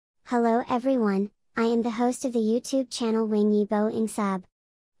Hello everyone, I am the host of the YouTube channel wangyiboengsub.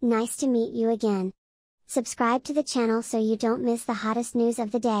 Nice to meet you again. Subscribe to the channel so you don't miss the hottest news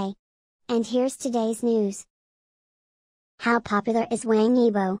of the day. And here's today's news. How popular is Wang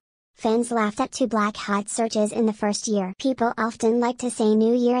Yibo? Fans laughed at 2 black hot searches in the first year. People often like to say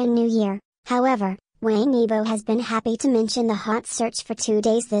New Year and New Year. However, Wang Yibo has been happy to mention the hot search for 2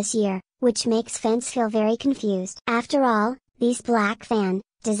 days this year, which makes fans feel very confused. After all, these black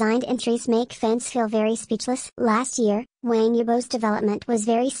fan-designed entries make fans feel very speechless. Last year, Wang Yibo's development was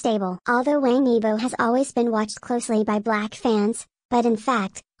very stable. Although Wang Yibo has always been watched closely by black fans, but in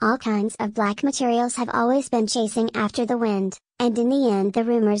fact, all kinds of black materials have always been chasing after the wind, and in the end the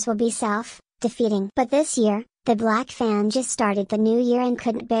rumors will be self-defeating. But this year, the black fan just started the new year and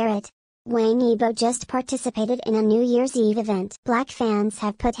couldn't bear it. Wang Yibo just participated in a New Year's Eve event. Black fans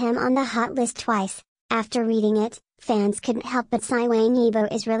have put him on the hot list twice. After reading it, fans couldn't help but sigh. Wang Yibo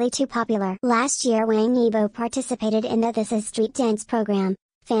is really too popular. Last year Wang Yibo participated in the This Is Street Dance program.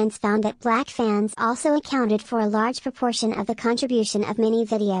 Fans found that black fans also accounted for a large proportion of the contribution of many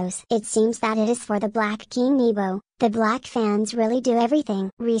videos. It seems that it is for the Black King Yibo. The black fans really do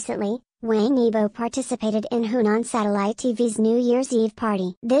everything. Recently, Wang Yibo participated in Hunan Satellite TV's New Year's Eve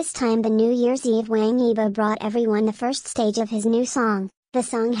party. This time the New Year's Eve Wang Yibo brought everyone the first stage of his new song. The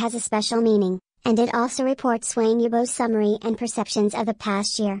song has a special meaning, and it also reports Wang Yibo's summary and perceptions of the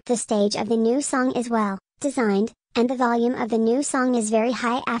past year. The stage of the new song is well designed, and the volume of the new song is very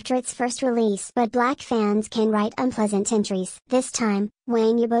high after its first release. But black fans can write unpleasant entries. This time,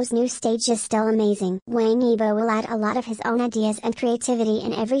 Wang Yibo's new stage is still amazing. Wang Yibo will add a lot of his own ideas and creativity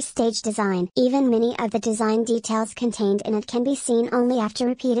in every stage design. Even many of the design details contained in it can be seen only after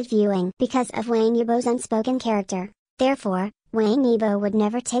repeated viewing. Because of Wang Yibo's unspoken character, therefore, Wang Yibo would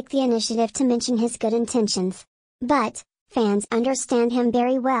never take the initiative to mention his good intentions. But, fans understand him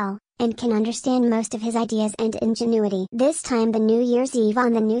very well, and can understand most of his ideas and ingenuity. This time the New Year's Eve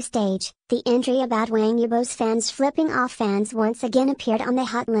on the new stage, the entry about Wang Yibo's fans flipping off fans once again appeared on the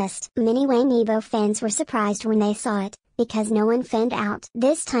hot list. Many Wang Yibo fans were surprised when they saw it, because no one fanned out.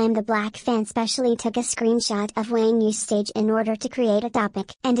 This time the black fan specially took a screenshot of Wang Yibo's stage in order to create a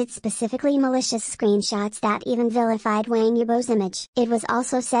topic. And it's specifically malicious screenshots that even vilified Wang Yibo's image. It was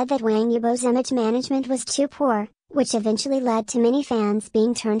also said that Wang Yibo's image management was too poor, which eventually led to many fans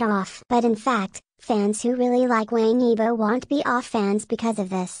being turned off. But in fact, fans who really like Wang Yibo won't be off fans because of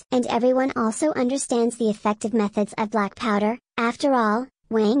this. And everyone also understands the effective methods of black powder. After all,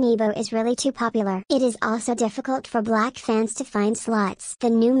 Wang Yibo is really too popular. It is also difficult for black fans to find slots. The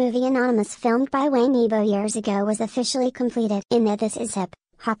new movie Anonymous, filmed by Wang Yibo years ago, was officially completed. In the This Is Hip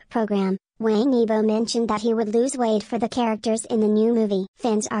Hop program, Wang Yibo mentioned that he would lose weight for the characters in the new movie.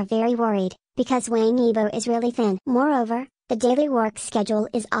 Fans are very worried, because Wang Yibo is really thin. Moreover, the daily work schedule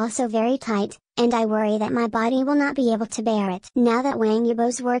is also very tight, and I worry that my body will not be able to bear it. Now that Wang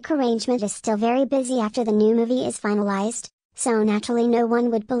Yibo's work arrangement is still very busy after the new movie is finalized, so naturally no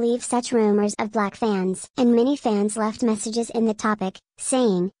one would believe such rumors of black fans. And many fans left messages in the topic,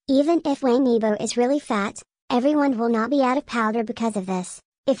 saying, even if Wang Yibo is really fat, everyone will not be out of powder because of this.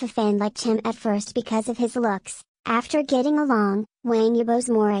 If a fan liked him at first because of his looks, after getting along, Wang Yibo's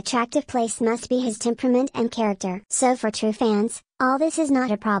more attractive place must be his temperament and character. So for true fans, all this is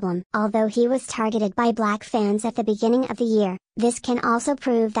not a problem. Although he was targeted by black fans at the beginning of the year, this can also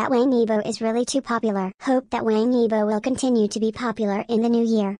prove that Wang Yibo is really too popular. Hope that Wang Yibo will continue to be popular in the new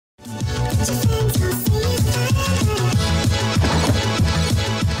year.